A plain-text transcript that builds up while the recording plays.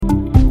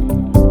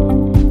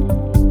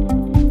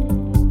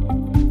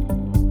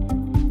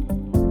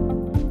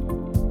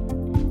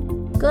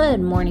Good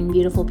morning,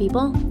 beautiful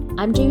people.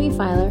 I'm Jamie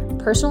Filer,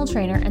 personal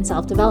trainer and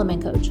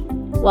self-development coach.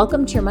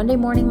 Welcome to your Monday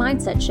morning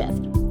mindset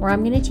shift, where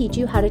I'm going to teach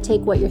you how to take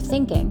what you're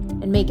thinking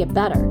and make it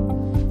better.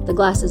 The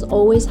glass is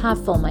always half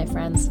full, my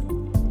friends.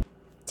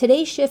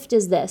 Today's shift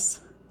is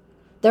this.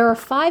 There are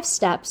 5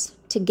 steps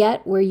to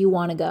get where you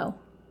want to go.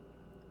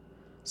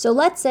 So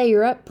let's say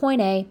you're at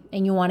point A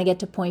and you want to get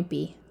to point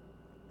B.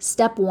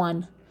 Step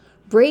 1,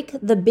 break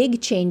the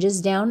big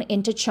changes down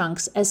into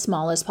chunks as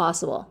small as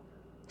possible.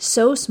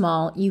 So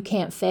small you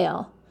can't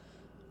fail.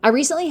 I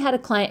recently had a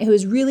client who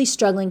was really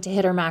struggling to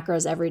hit her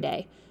macros every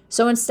day.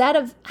 So instead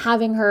of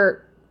having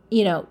her,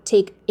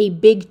 take a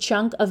big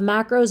chunk of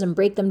macros and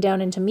break them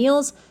down into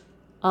meals,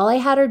 all I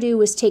had her do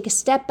was take a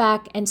step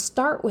back and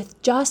start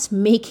with just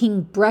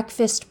making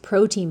breakfast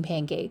protein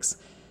pancakes.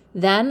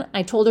 Then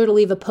I told her to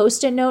leave a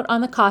Post-it note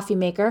on the coffee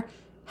maker,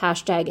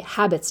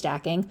 #habit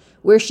stacking,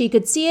 where she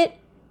could see it,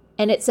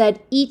 and it said,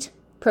 "Eat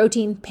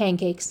protein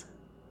pancakes."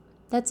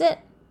 That's it.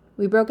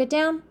 We broke it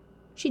down.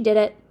 She did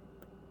it.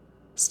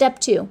 Step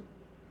 2,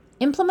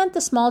 implement the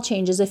small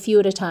changes a few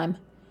at a time.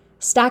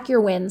 Stack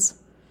your wins.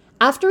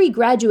 After we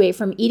graduate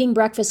from eating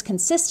breakfast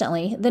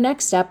consistently, the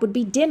next step would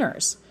be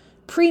dinners.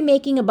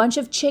 Pre-making a bunch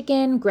of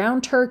chicken,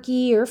 ground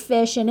turkey, or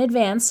fish in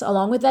advance,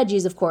 along with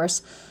veggies, of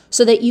course,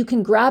 so that you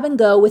can grab and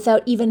go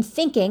without even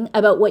thinking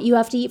about what you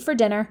have to eat for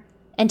dinner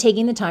and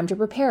taking the time to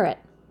prepare it.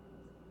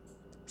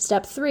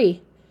 Step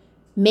 3,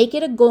 make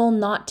it a goal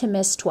not to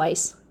miss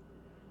twice.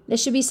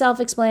 This should be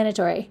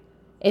self-explanatory.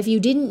 If you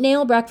didn't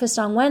nail breakfast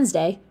on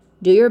Wednesday,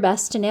 do your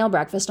best to nail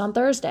breakfast on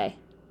Thursday.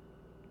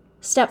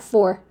 Step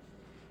 4,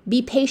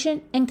 be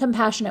patient and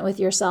compassionate with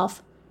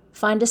yourself.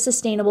 Find a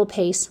sustainable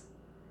pace.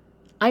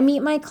 I meet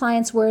my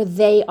clients where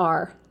they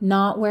are,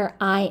 not where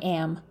I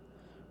am.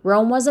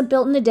 Rome wasn't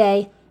built in a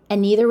day,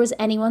 and neither was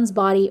anyone's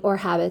body or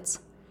habits.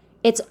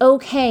 It's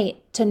okay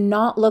to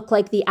not look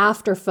like the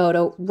after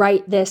photo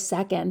right this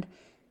second.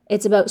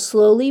 It's about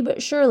slowly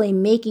but surely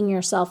making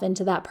yourself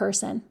into that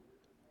person.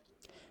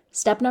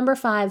 Step number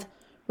 5,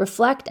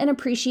 reflect and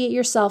appreciate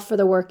yourself for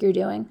the work you're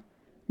doing.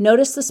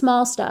 Notice the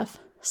small stuff.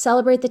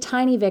 Celebrate the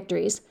tiny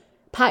victories.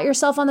 Pat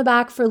yourself on the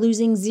back for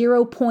losing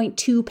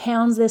 0.2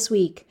 pounds this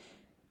week.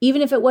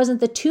 Even if it wasn't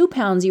the 2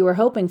 pounds you were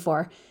hoping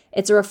for,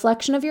 it's a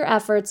reflection of your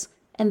efforts,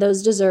 and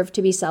those deserve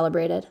to be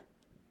celebrated.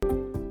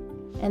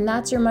 And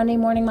that's your Monday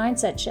morning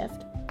mindset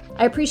shift.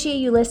 I appreciate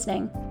you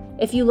listening.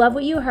 If you love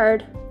what you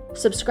heard,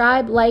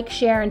 subscribe, like,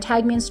 share, and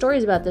tag me in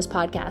stories about this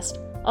podcast.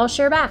 I'll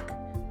share back.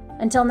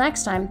 Until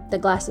next time, the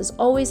glass is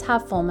always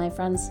half full, my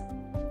friends.